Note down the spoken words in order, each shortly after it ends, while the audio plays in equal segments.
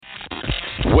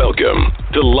Welcome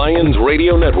to Lions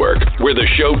Radio Network, where the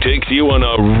show takes you on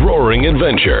a roaring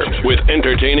adventure with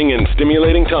entertaining and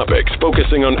stimulating topics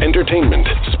focusing on entertainment,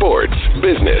 sports,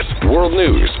 business, world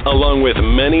news, along with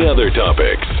many other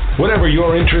topics. Whatever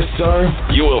your interests are,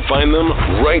 you will find them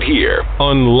right here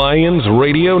on Lions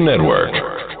Radio Network.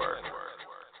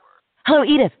 Hello,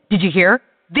 Edith. Did you hear?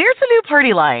 There's a new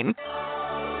party line.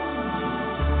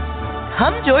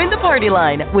 Come join the party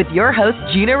line with your hosts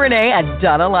Gina Renee and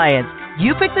Donna Lyons.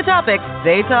 You pick the topics,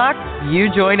 they talk, you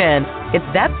join in. It's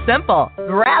that simple.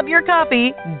 Grab your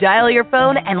coffee, dial your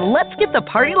phone, and let's get the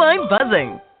party line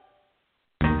buzzing.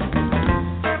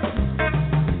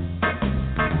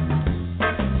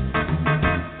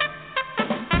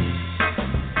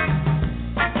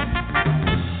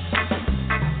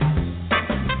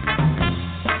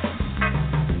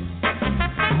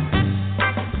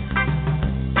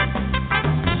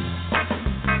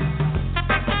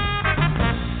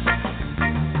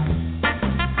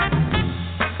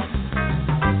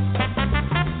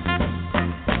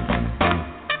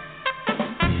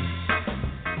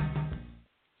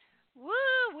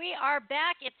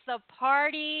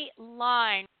 Party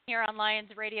line here on Lions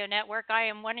Radio Network. I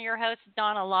am one of your hosts,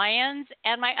 Donna Lyons,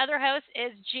 and my other host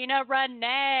is Gina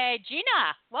Renee.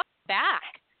 Gina, welcome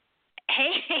back.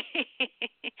 Hey,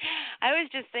 I was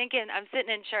just thinking, I'm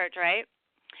sitting in church, right?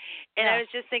 And I was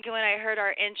just thinking when I heard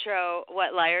our intro,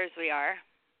 what liars we are.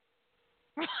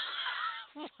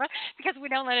 Because we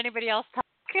don't let anybody else talk.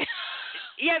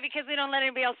 Yeah, because we don't let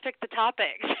anybody else pick the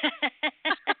topics.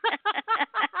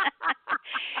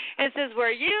 It says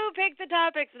where you pick the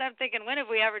topics, and I'm thinking, when have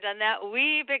we ever done that?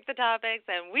 We pick the topics,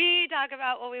 and we talk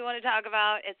about what we want to talk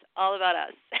about. It's all about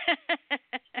us.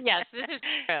 Yes, this is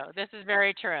true. This is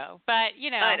very true. But,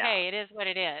 you know, hey, it is what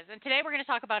it is. And today we're going to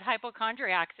talk about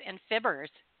hypochondriacs and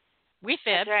fibbers. We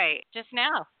fib. That's right. Just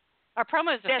now. Our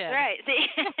promo's a fib. That's right. See?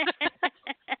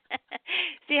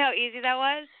 See how easy that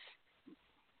was?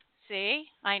 See?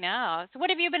 I know. So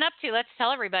what have you been up to? Let's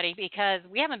tell everybody, because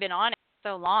we haven't been on it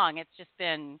so long. It's just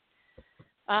been...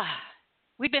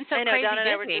 we've been so crazy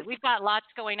busy. We've got lots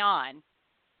going on.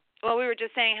 Well, we were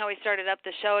just saying how we started up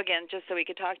the show again just so we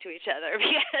could talk to each other,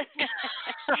 because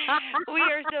we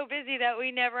are so busy that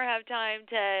we never have time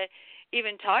to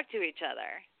even talk to each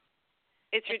other.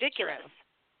 It's ridiculous.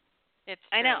 True. It's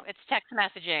true. I know. It's text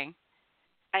messaging.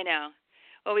 I know.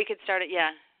 Well, we could start it.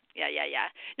 Yeah.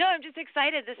 No, I'm just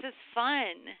excited. This is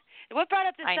fun. What brought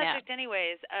up the subject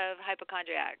anyways of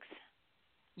hypochondriacs?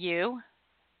 You?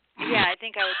 Yeah, I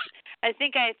think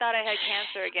I thought I had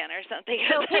cancer again or something.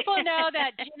 So people know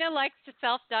that Gina likes to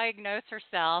self-diagnose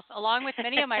herself, along with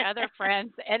many of my other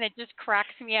friends, and it just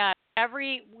cracks me up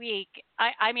every week.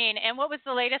 I mean, and what was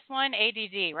the latest one?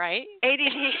 ADD, right?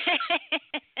 ADD.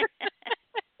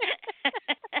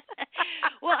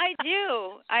 Well, I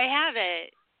do. I have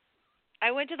it.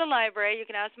 I went to the library. You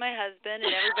can ask my husband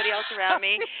and everybody else around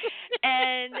me.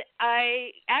 And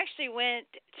I actually went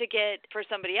to get for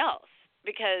somebody else,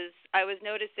 because I was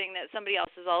noticing that somebody else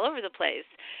is all over the place.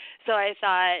 So I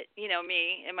thought, you know,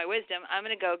 me and my wisdom, I'm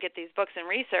going to go get these books and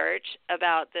research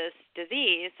about this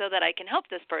disease so that I can help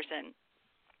this person.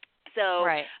 So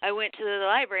I went to the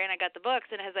library and I got the books,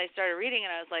 and as I started reading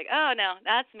it, I was like, oh, no,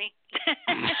 that's me.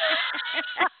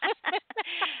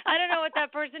 I don't know what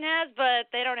that person has, but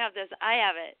they don't have this. I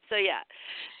have it. So, yeah.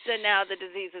 So now the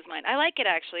disease is mine. I like it,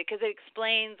 actually, because it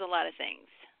explains a lot of things.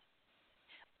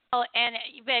 Well,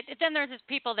 but then there's just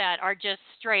people that are just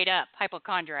straight up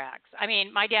hypochondriacs. I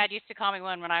mean, my dad used to call me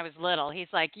one when I was little. He's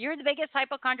like, "You're the biggest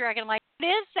hypochondriac," and I'm like, "What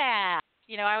is that?"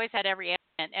 You know, I always had every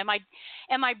ailment. And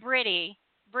my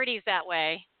Brittie's that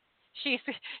way.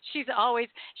 She's always,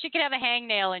 she could have a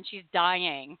hangnail and she's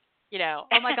dying. You know,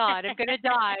 oh my God, I'm gonna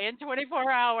die in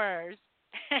 24 hours.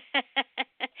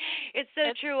 It's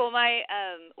so true. Well, my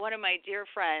one of my dear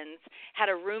friends had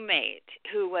a roommate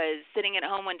who was sitting at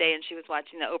home one day, and she was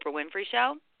watching the Oprah Winfrey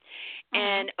Show.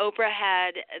 And Oprah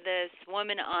had this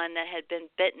woman on that had been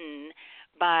bitten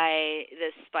by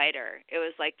this spider. It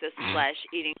was like this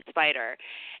flesh-eating spider.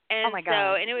 And oh my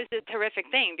God. And it was a terrific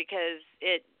thing, because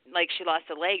it, like, she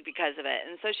lost a leg because of it.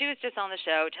 And so she was just on the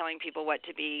show telling people what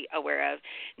to be aware of.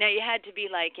 Now, you had to be,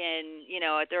 like, in, you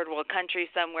know, a third world country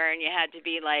somewhere, and you had to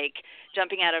be, like,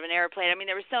 jumping out of an airplane. I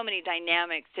mean, there were so many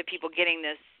dynamics to people getting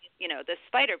this, you know, this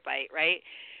spider bite, right?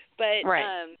 But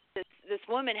this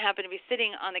woman happened to be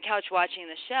sitting on the couch watching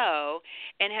the show,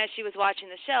 and as she was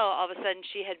watching the show, all of a sudden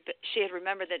she had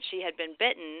remembered that she had been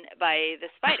bitten by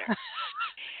the spider.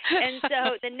 And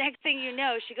so the next thing you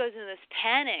know, she goes in this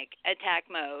panic attack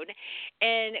mode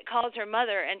and calls her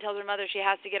mother and tells her mother she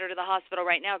has to get her to the hospital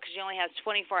right now because she only has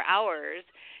 24 hours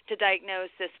to diagnose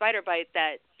this spider bite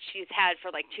that she's had for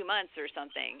like 2 months or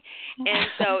something. And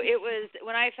so it was,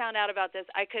 when I found out about this,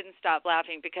 I couldn't stop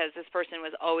laughing because this person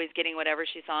was always getting whatever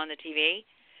she saw on the TV.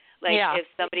 Like if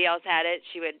somebody else had it,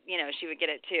 she would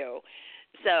get it too.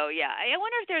 So yeah, I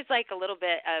wonder if there's like a little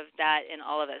bit of that in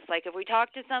all of us. Like if we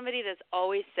talk to somebody that's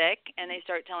always sick and they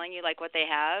start telling you like what they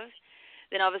have,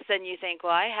 then all of a sudden you think,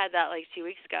 well, I had that like 2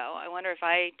 weeks ago. I wonder if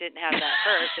I didn't have that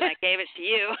first and I gave it to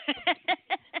you.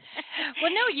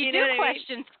 Well, no, you do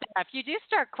question know stuff. You do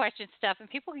start question stuff, and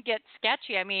people can get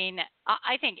sketchy. I mean,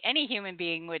 I think any human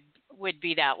being would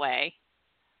be that way.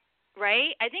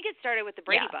 Right? I think it started with the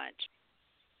Brady Bunch.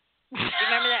 Do you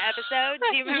remember that episode?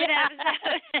 Do you remember that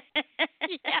episode?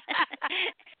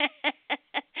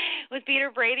 With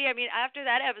Peter Brady? I mean, after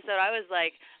that episode, I was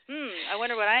like, I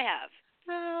wonder what I have.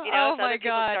 Oh so my other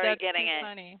people God, started that's getting it.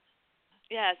 funny.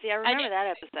 Yeah, see, I remember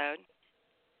that episode.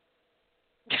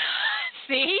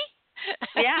 See?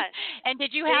 Yeah. And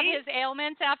did you have his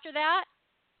ailments after that?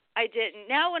 I didn't.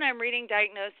 Now when I'm reading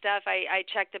diagnosed stuff, I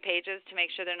check the pages to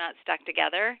make sure they're not stuck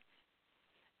together.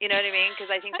 You know what I mean?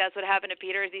 Because I think that's what happened to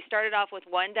Peter. Is he started off with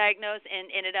one diagnosis and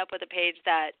ended up with a page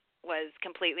that was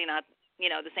completely not,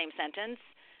 the same sentence.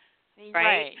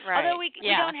 Right. Although we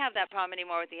don't have that problem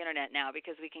anymore with the internet now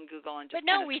because we can Google and just. But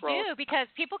no, we do, because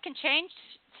people can change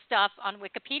stuff on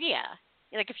Wikipedia.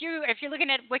 Like if you're looking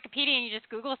at Wikipedia and you just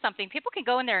Google something, people can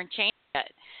go in there and change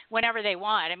it whenever they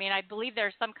want. I mean, I believe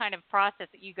there's some kind of process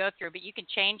that you go through, but you can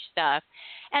change stuff.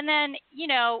 And then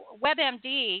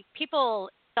WebMD,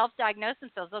 people self-diagnose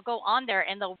themselves. They'll go on there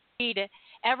and they'll read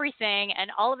everything, and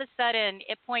all of a sudden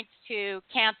it points to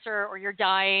cancer or you're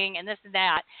dying and this and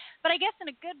that. But I guess in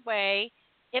a good way,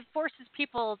 it forces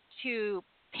people to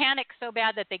panic so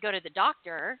bad that they go to the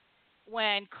doctor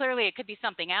when clearly it could be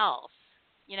something else.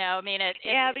 I mean,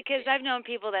 because I've known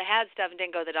people that had stuff and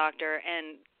didn't go to the doctor,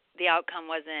 and the outcome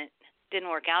didn't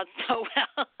work out so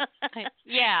well.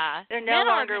 Yeah, they're no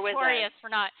longer with us.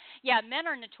 Men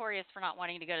are notorious for not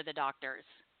wanting to go to the doctors.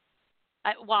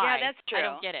 Why? Yeah, that's true. I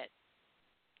don't get it.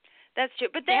 That's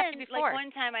true. But then, like one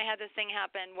time I had this thing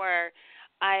happen where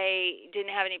I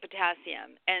didn't have any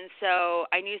potassium, and so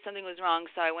I knew something was wrong,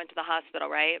 so I went to the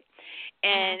hospital, right?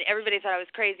 And everybody thought I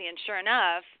was crazy, and sure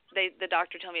enough, the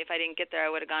doctor told me if I didn't get there, I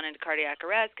would have gone into cardiac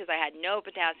arrest because I had no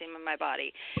potassium in my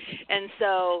body. And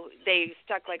so they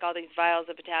stuck like all these vials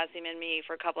of potassium in me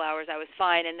for a couple hours. I was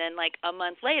fine, and then like a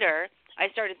month later, I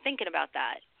started thinking about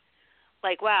that.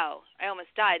 Like, wow, I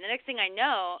almost died. The next thing I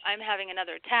know, I'm having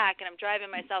another attack, and I'm driving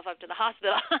myself up to the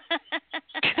hospital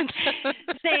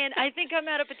saying, I think I'm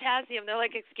out of potassium. They're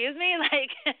like, excuse me? Like,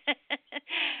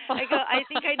 I go, I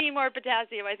think I need more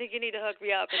potassium. I think you need to hook me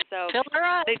up. And so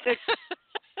they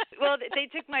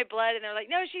took my blood, and they're like,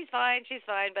 no, she's fine.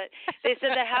 But they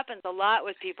said that happens a lot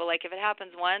with people. Like, if it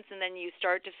happens once and then you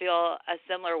start to feel a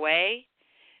similar way,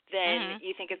 then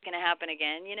you think it's going to happen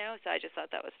again, So I just thought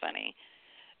that was funny.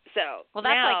 So well,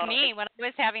 that's like me when I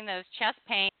was having those chest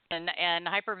pains and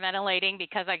hyperventilating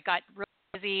because I got real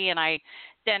busy, and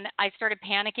then I started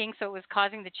panicking, so it was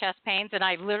causing the chest pains, and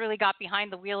I literally got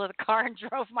behind the wheel of the car and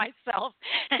drove myself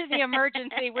to the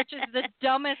emergency, which is the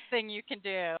dumbest thing you can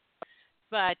do.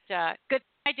 But good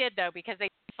thing I did, though, because they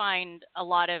find a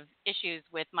lot of issues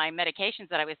with my medications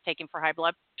that I was taking for high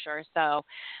blood pressure. So,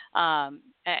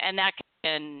 and that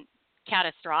can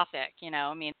catastrophic,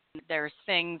 I mean, there's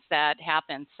things that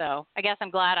happen. So I guess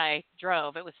I'm glad I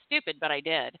drove. It was stupid, but I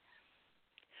did.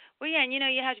 Well, yeah, and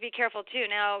you have to be careful too.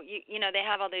 Now, they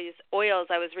have all these oils.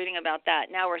 I was reading about that.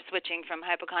 Now we're switching from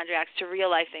hypochondriacs to real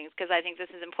life things because I think this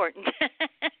is important.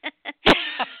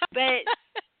 But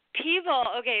people,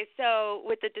 okay, so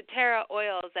with the doTERRA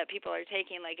oils that people are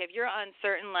taking, like if you're on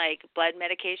certain like blood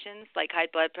medications, like high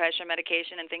blood pressure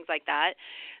medication and things like that,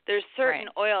 there's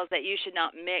certain oils that you should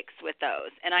not mix with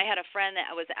those. And I had a friend that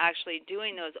was actually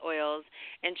doing those oils,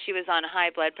 and she was on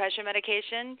high blood pressure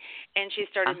medication, and she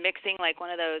started mixing like one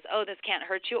of those, this can't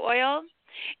hurt you oil,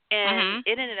 and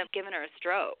it ended up giving her a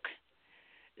stroke.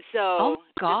 So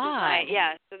God.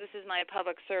 This is my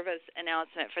public service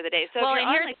announcement for the day. So well, if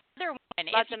you're and on here's another one.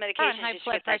 lots of medication, you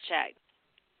should get that checked.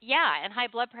 Yeah, and high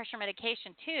blood pressure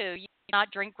medication too. You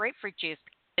cannot drink grapefruit juice.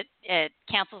 It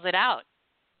cancels it out.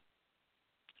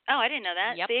 Oh, I didn't know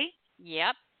that. Yep. See?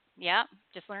 Yep.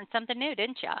 Just learned something new,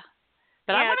 didn't you?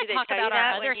 But I want to talk about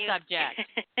our other subject.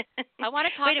 I want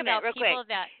to talk about people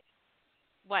that.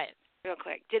 What? Real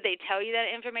quick. Did they tell you that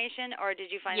information, or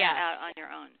did you find that out on your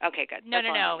own? Okay, good. No.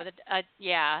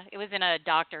 It was in a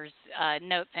doctor's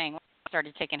note thing when I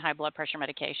started taking high blood pressure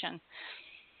medication.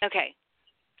 Okay,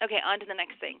 on to the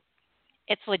next thing.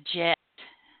 It's legit.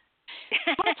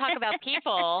 I want to talk about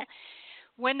people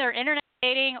when they're internet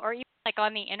dating or even like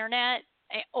on the internet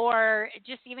or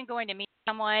just even going to meet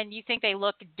someone, you think they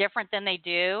look different than they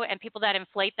do, and people that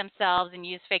inflate themselves and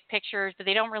use fake pictures, but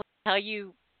they don't really tell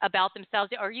you about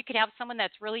themselves. Or you could have someone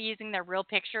that's really using their real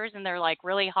pictures and they're like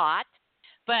really hot,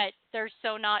 but they're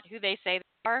so not who they say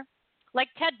they are. Like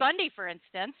Ted Bundy, for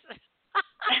instance.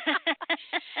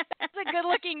 That's a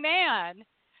good-looking man,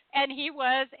 and he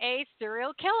was a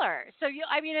serial killer. So,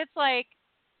 it's like,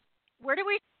 where do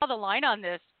we draw the line on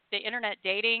this, the internet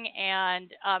dating,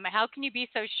 and how can you be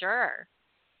so sure?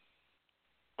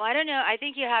 Well, I don't know. I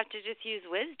think you have to just use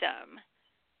wisdom.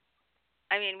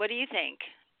 I mean, what do you think?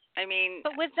 I mean,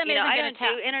 but wisdom isn't I going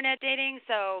don't do internet dating,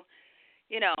 so,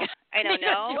 I don't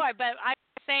know. But I'm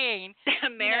saying,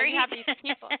 Mary, you have these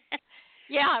people.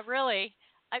 Yeah, really.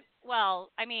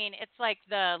 It's like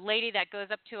the lady that goes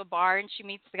up to a bar and she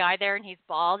meets the guy there and he's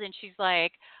bald and she's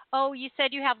like, "Oh, you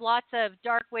said you have lots of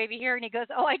dark wavy hair," and he goes,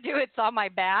 "Oh, I do. It's on my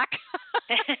back."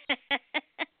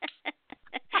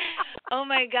 Oh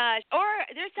my gosh. Or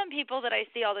there's some people that I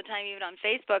see all the time, even on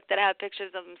Facebook, that have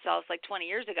pictures of themselves like 20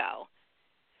 years ago.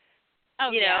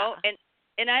 Oh, you know,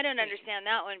 and I don't understand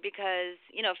that one because,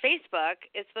 Facebook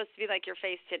is supposed to be like your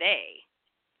face today,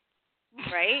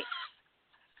 right?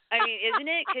 I mean, isn't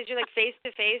it? Because you're like face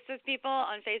to face with people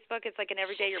on Facebook. It's like an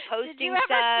everyday you're posting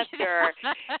stuff, or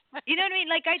you know what I mean?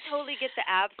 Like I totally get the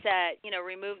apps that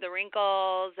remove the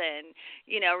wrinkles and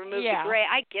remove the gray.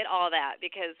 I get all that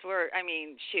because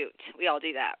shoot, we all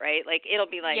do that, right? Like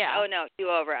it'll be like, oh no, do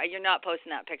over. You're not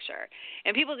posting that picture,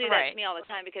 and people do that to me all the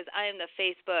time because I am the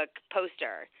Facebook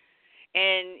poster.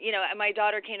 And, my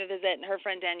daughter came to visit, and her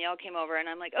friend Danielle came over,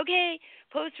 and I'm like, okay,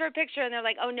 pose for a picture. And they're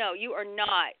like, oh, no, you are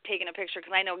not taking a picture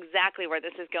because I know exactly where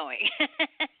this is going.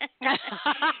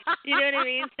 You know what I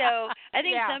mean? So I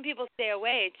think some people stay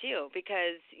away, too,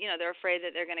 because, they're afraid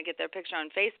that they're going to get their picture on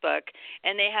Facebook,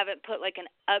 and they haven't put, like, an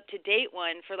up-to-date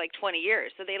one for, like, 20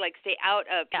 years. So they, like, stay out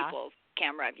of people's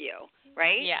camera view,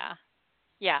 right? Yeah.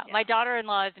 My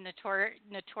daughter-in-law is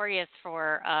notorious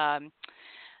for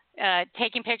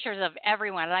taking pictures of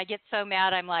everyone, and I get so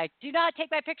mad. I'm like, do not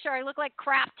take my picture. I look like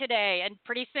crap today. And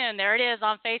pretty soon there it is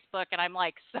on Facebook, and I'm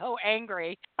like so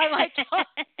angry. I'm like, oh,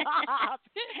 stop.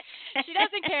 She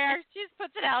doesn't care. She just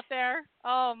puts it out there.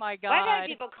 Oh my God. I've had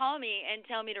people call me and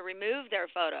tell me to remove their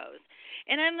photos,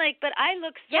 and I'm like, but I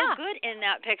look so good in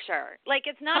that picture. Like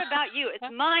it's not about you. It's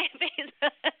my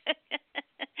Facebook.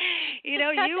 You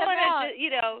wanted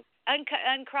to,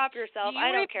 uncrop yourself.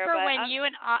 I don't care. But when you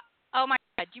and I, oh my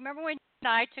God, do you remember when you and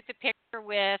I took the picture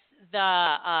with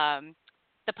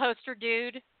the poster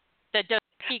dude, the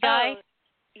Doki guy? Oh,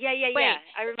 yeah.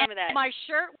 I remember that. My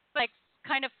shirt was like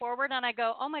kind of forward, and I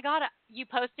go, oh my God, you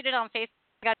posted it on Facebook.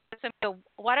 I got some. Go,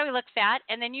 why do I look fat?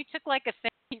 And then you took like a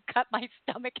thing, you cut my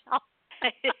stomach out.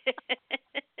 I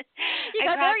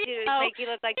cropped you to make you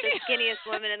look like the skinniest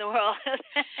woman in the world.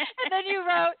 and then you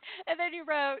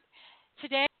wrote,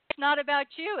 today it's not about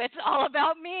you, it's all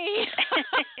about me.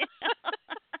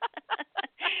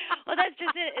 Well, that's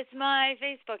just it. It's my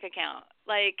Facebook account.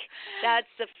 Like that's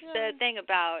the thing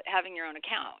about having your own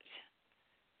account.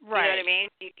 Right. You know what I mean?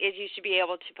 You should be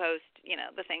able to post,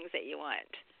 the things that you want.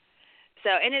 So,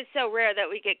 and it's so rare that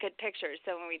we get good pictures.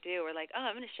 So when we do, we're like, oh,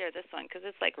 I'm going to share this one because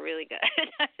it's like really good.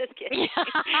 I'm just kidding.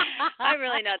 I'm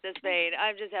really not this vain.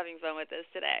 I'm just having fun with this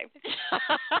today.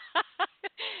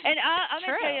 And I'm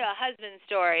going to tell you a husband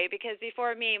story because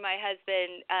before me, my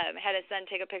husband had a son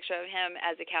take a picture of him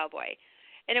as a cowboy.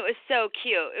 And it was so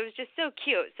cute. It was just so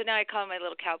cute. So now I call him my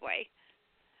little cowboy.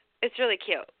 It's really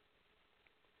cute.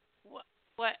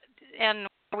 What? And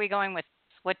where are we going with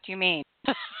this? What do you mean?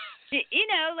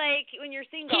 Like when you're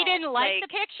single. He didn't like the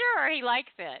picture, or he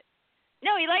likes it?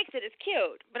 No, he likes it. It's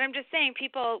cute. But I'm just saying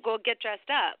people will get dressed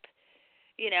up,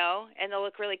 and they'll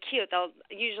look really cute. They'll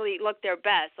usually look their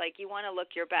best. Like you want to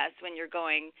look your best when you're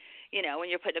going, when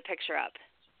you're putting a picture up.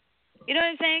 You know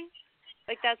what I'm saying?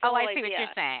 Like that's the whole idea. I see what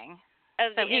you're saying.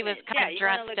 So he was kind of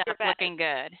dressed up, looking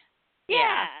good.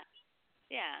 Yeah.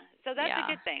 So that's a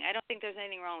good thing. I don't think there's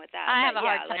anything wrong with that. I have a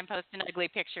hard time posting ugly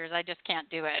pictures. I just can't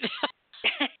do it.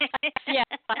 Yes,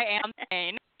 I am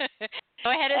vain.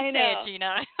 Go ahead and say it,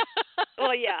 Gina.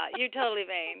 Well, yeah, you're totally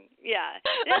vain. Yeah.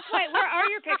 That's why. Where are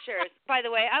your pictures, by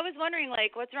the way? I was wondering,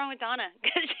 what's wrong with Donna?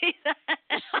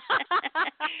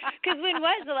 Because when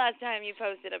was the last time you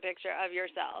posted a picture of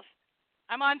yourself?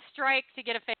 I'm on strike to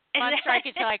get a face. I'm on strike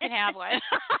until I can have one.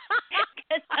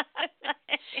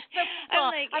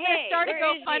 I'm going to start a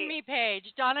GoFundMe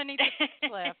page. Donna needs a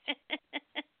facelift.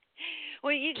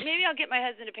 Well, maybe I'll get my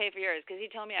husband to pay for yours because he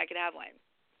told me I could have one.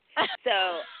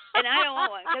 So, and I don't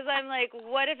want one because I'm like,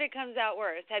 what if it comes out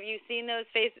worse? Have you seen those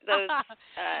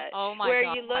oh my where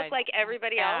God. you look like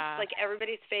everybody else, like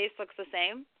everybody's face looks the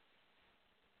same?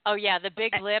 Oh yeah, the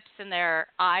big lips and their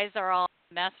eyes are all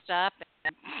messed up.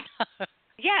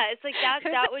 Yeah, it's like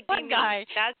that would be me. Guy.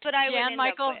 That's what I would end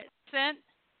Michael up with. Vincent.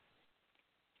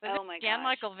 Oh my gosh.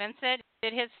 Michael Vincent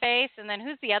did his face, and then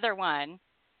who's the other one?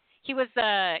 He was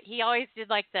always did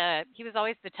he was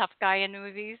always the tough guy in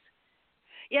movies.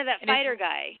 Yeah, that fighter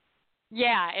guy.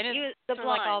 Yeah, and he was the blonde.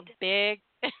 Like all big.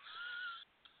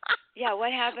 Yeah,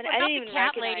 what happened? What I about didn't even the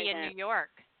cat recognize lady him. in New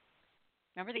York?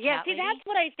 Remember the cat lady? Yeah, see, that's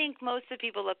what I think most of the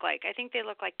people look like. I think they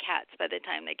look like cats by the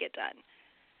time they get done.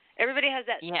 Everybody has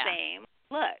that same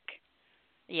look.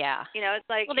 Yeah. You know, it's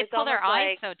like they pull their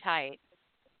eyes so tight.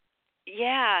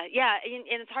 Yeah, and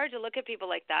it's hard to look at people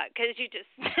like that because you just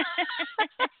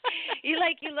you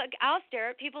look. I'll stare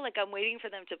at people like I'm waiting for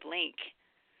them to blink.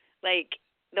 Like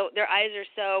their eyes are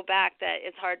so back that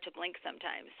it's hard to blink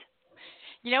sometimes.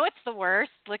 You know what's the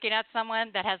worst? Looking at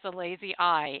someone that has a lazy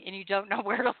eye and you don't know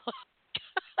where to look.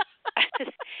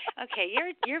 Okay,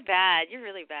 you're bad. You're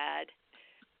really bad.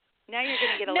 Now you're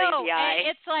going to get a lazy eye. No,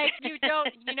 it's like you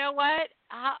don't. You know what?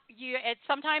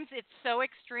 Sometimes it's so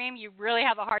extreme. You really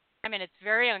have a hard time, and it's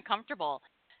very uncomfortable.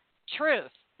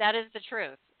 Truth. That is the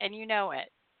truth, and you know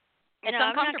it. It's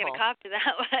uncomfortable. I'm not going to cop to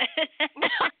that one.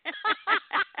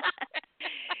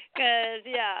 Because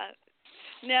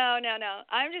no.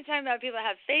 I'm just talking about people that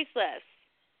have faceless.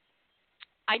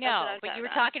 I know, but you were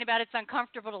talking about it's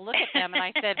uncomfortable to look at them, and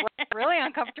I said, well, it's really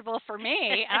uncomfortable for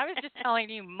me. I was just telling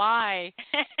you my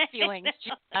feelings,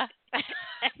 Gina.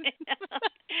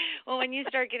 Well, when you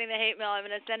start getting the hate mail, I'm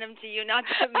going to send them to you, not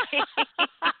to me.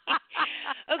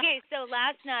 Okay, so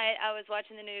last night I was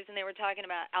watching the news, and they were talking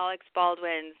about Alex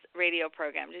Baldwin's radio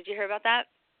program. Did you hear about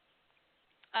that?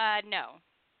 No.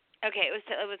 Okay, it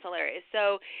was hilarious.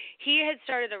 So he had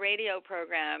started a radio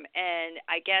program, and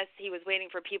I guess he was waiting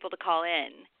for people to call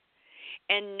in,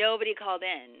 and nobody called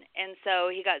in, and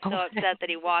so he got so upset that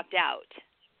he walked out.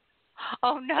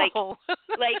 Oh no!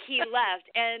 Like he left,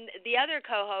 and the other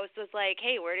co-host was like,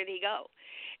 "Hey, where did he go?"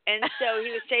 And so he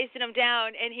was chasing him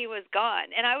down, and he was gone.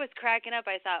 And I was cracking up.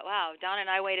 I thought, "Wow, Don and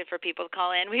I waited for people to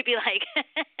call in. We'd be like."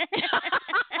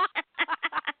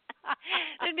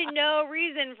 There'd be no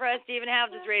reason for us to even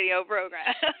have this radio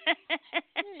program.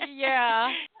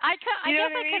 Yeah. I guess I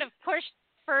mean? could have pushed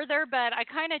further, but I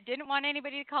kind of didn't want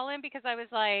anybody to call in because I was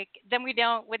like, then we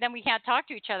can't talk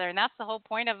to each other, and that's the whole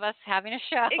point of us having a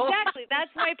show. Exactly.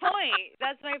 That's my point.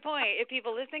 If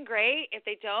people listen, great. If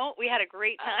they don't, we had a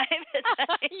great time. It's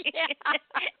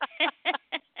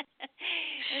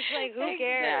like, who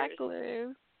cares?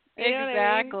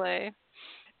 Exactly.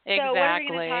 So what are we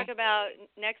going to talk about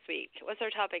next week? What's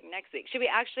our topic next week? Should we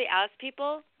actually ask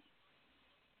people?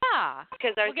 Yeah.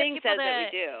 Because our thing says that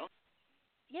we do.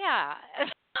 Yeah.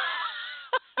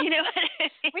 You know what I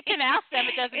mean? We can ask them.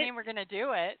 It doesn't mean we're going to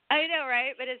do it. I know,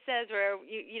 right? But it says where,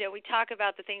 we talk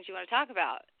about the things you want to talk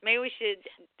about. Maybe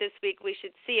this week we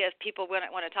should see if people want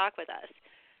to talk with us.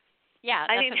 Yeah,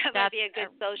 I think that might be a good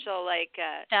social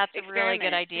That's experiment. a really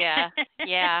good idea.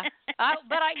 Yeah.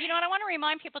 But I want to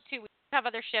remind people too. We have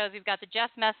other shows. We've got the Jess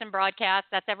Messon broadcast.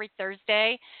 That's every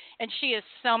Thursday, and she is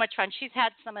so much fun. She's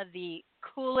had some of the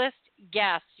coolest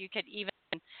guests you could even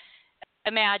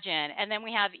imagine. And then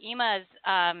we have Ema's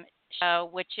show,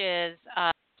 which is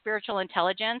Spiritual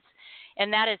Intelligence,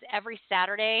 and that is every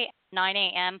Saturday, 9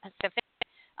 a.m. Pacific,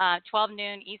 12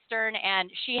 noon Eastern, and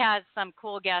she has some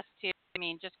cool guests too. I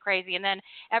mean, just crazy. And then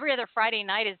every other Friday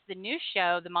night is the new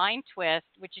show, The Mind Twist,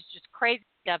 which is just crazy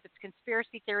stuff. It's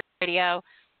conspiracy theory radio.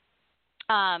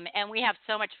 And we have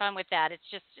so much fun with that.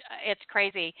 It's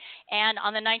crazy. And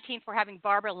on the 19th, we're having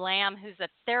Barbara Lamb, who's a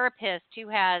therapist who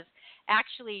has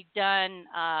actually done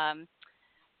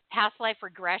past life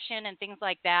regression and things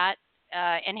like that,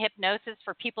 and hypnosis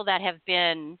for people that have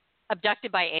been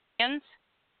abducted by aliens.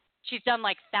 She's done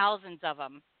like thousands of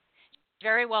them.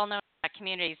 Very well known in that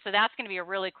community. So that's going to be a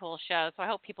really cool show. So I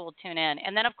hope people will tune in.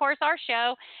 And then, of course, our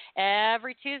show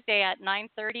every Tuesday at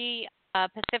 9:30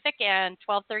 Pacific and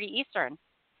 12:30 Eastern.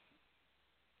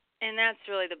 And that's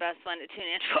really the best one to tune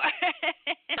in for.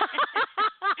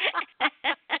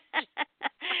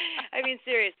 I mean,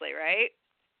 seriously, right?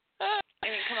 I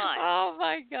mean, come on. Oh,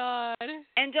 my God.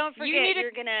 And don't forget,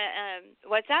 you're going to,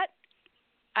 what's that?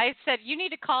 I said, you need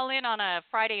to call in on a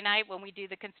Friday night when we do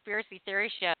the conspiracy theory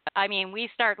show. I mean, we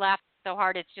start laughing so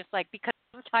hard, it's just like, because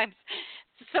sometimes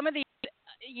some of the,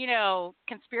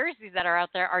 conspiracies that are out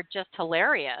there are just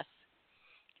hilarious.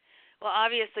 Well,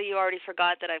 obviously, you already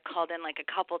forgot that I've called in like a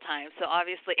couple times, so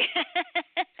obviously.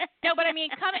 No, but I mean,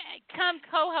 come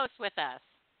co-host with us.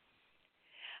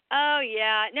 Oh,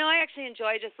 yeah. No, I actually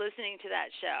enjoy just listening to that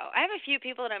show. I have a few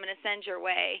people that I'm going to send your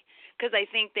way because I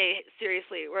think they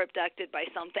seriously were abducted by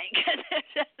something.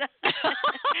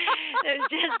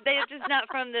 They're just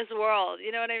not from this world.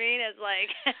 You know what I mean? It's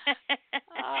like,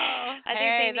 I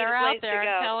think they need they're a place out there, to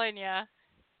go. I'm telling you.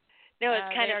 No,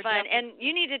 it's kind of fun. And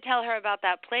you need to tell her about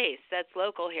that place that's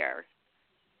local here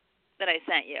that I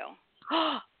sent you.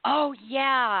 Oh,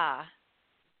 yeah.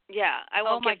 Yeah, I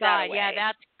won't give that away.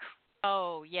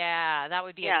 Yeah, that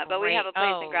would be but we have a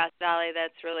place in Grass. Grass Valley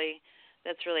that's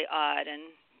really odd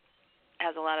and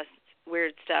has a lot of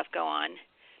weird stuff go on.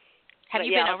 Have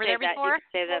you been over there before?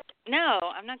 No,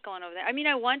 I'm not going over there. I mean,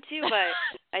 I want to, but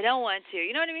I don't want to.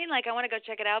 You know what I mean? Like, I want to go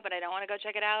check it out, but I don't want to go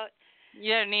check it out.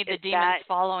 You don't need the demons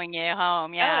following you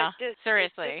home. Yeah,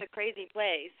 seriously. It's just a crazy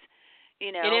place.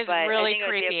 You know, it is but really I think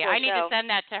creepy. It would be a cool I need show. to send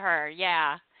that to her.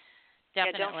 Yeah,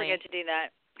 definitely. Yeah, don't forget to do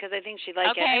that because I think she'd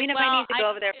like it. I mean, if I need to go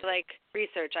over there for like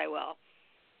research, I will.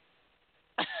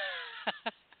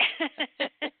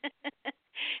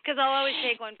 Because I'll always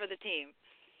take one for the team.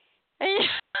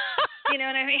 You know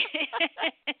what I mean?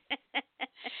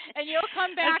 And you'll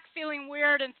come back feeling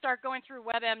weird and start going through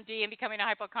WebMD and becoming a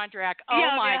hypochondriac. Oh,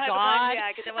 yeah, my God.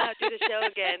 Hypochondriac, and then we'll have to do the show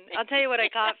again. I'll tell you what I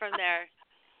caught from there.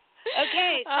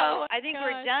 Okay, so I think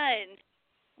we're done.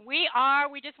 We are.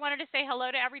 We just wanted to say hello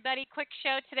to everybody. Quick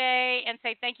show today and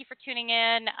say thank you for tuning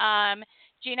in.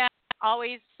 Gina,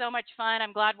 always so much fun.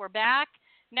 I'm glad we're back.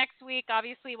 Next week,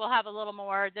 obviously, we'll have a little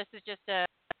more. This is just a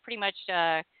pretty much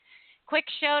a quick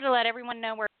show to let everyone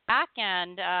know we're back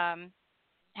and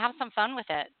have some fun with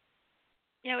it.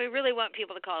 Yeah, we really want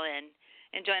people to call in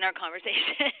and join our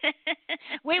conversation.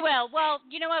 We will. Well,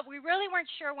 you know what? We really weren't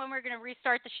sure when we were going to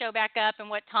restart the show back up and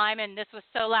what time, and this was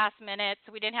so last minute,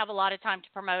 so we didn't have a lot of time to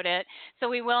promote it. So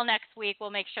we will next week.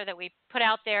 We'll make sure that we put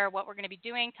out there what we're going to be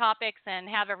doing, topics, and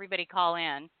have everybody call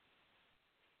in.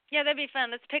 Yeah, that'd be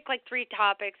fun. Let's pick like 3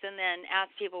 topics and then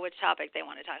ask people which topic they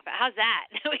want to talk about. How's that?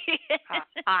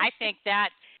 I think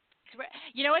that,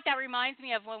 you know what that reminds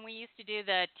me of when we used to do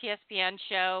the TSPN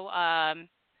show,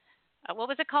 what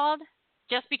was it called?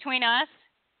 Just Between Us?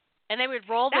 And they would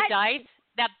roll the dice,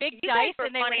 that big dice,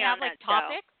 and they would have like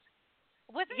topics.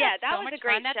 Wasn't that so much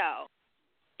fun? That was a great show.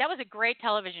 That was a great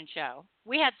television show.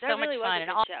 We had so much fun. And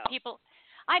all people,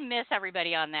 I miss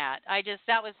everybody on that.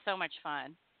 That was so much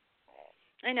fun.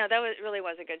 I know, really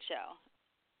was a good show.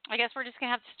 I guess we're just going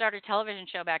to have to start a television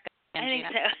show back up. I think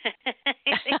so.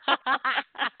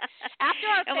 After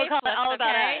our and we'll call it All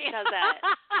About Us. How's that?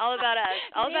 All About Us.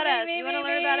 All About Us. You want to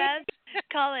learn about us?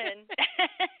 Call in.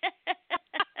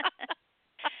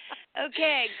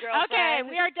 Okay, girlfriend. Okay,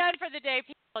 we are done for the day,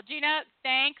 people. Gina,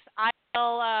 thanks.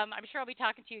 I'm sure I'll be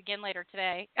talking to you again later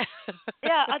today.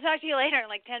 Yeah, I'll talk to you later in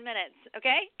like 10 minutes.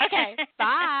 Okay? Okay.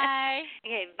 Bye.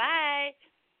 Okay, bye.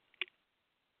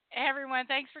 Hey, everyone,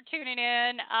 thanks for tuning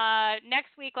in.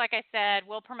 Next week, like I said,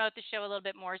 we'll promote the show a little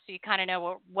bit more so you kind of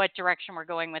know what direction we're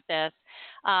going with this.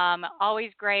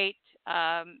 Always great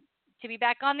to be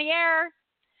back on the air.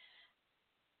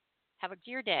 Have a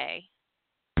dear day.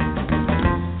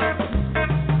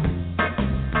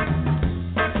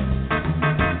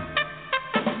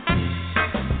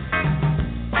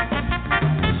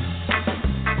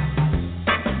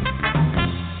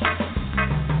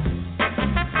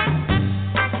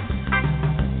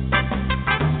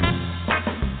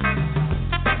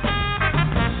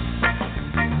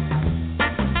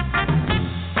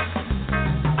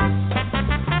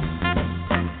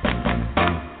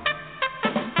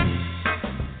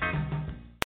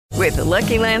 With the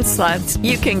Lucky Land Slots,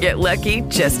 you can get lucky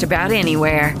just about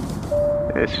anywhere.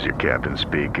 This is your captain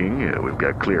speaking. We've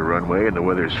got clear runway and the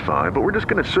weather's fine, but we're just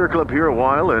going to circle up here a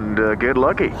while and get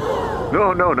lucky.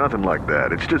 No, nothing like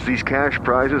that. It's just these cash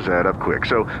prizes add up quick.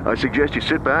 So I suggest you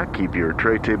sit back, keep your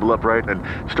tray table upright, and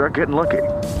start getting lucky.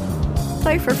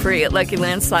 Play for free at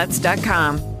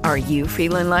LuckyLandSlots.com. Are you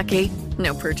feeling lucky?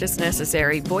 No purchase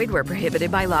necessary. Void where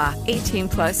prohibited by law.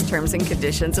 18+ terms and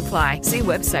conditions apply. See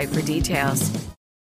website for details.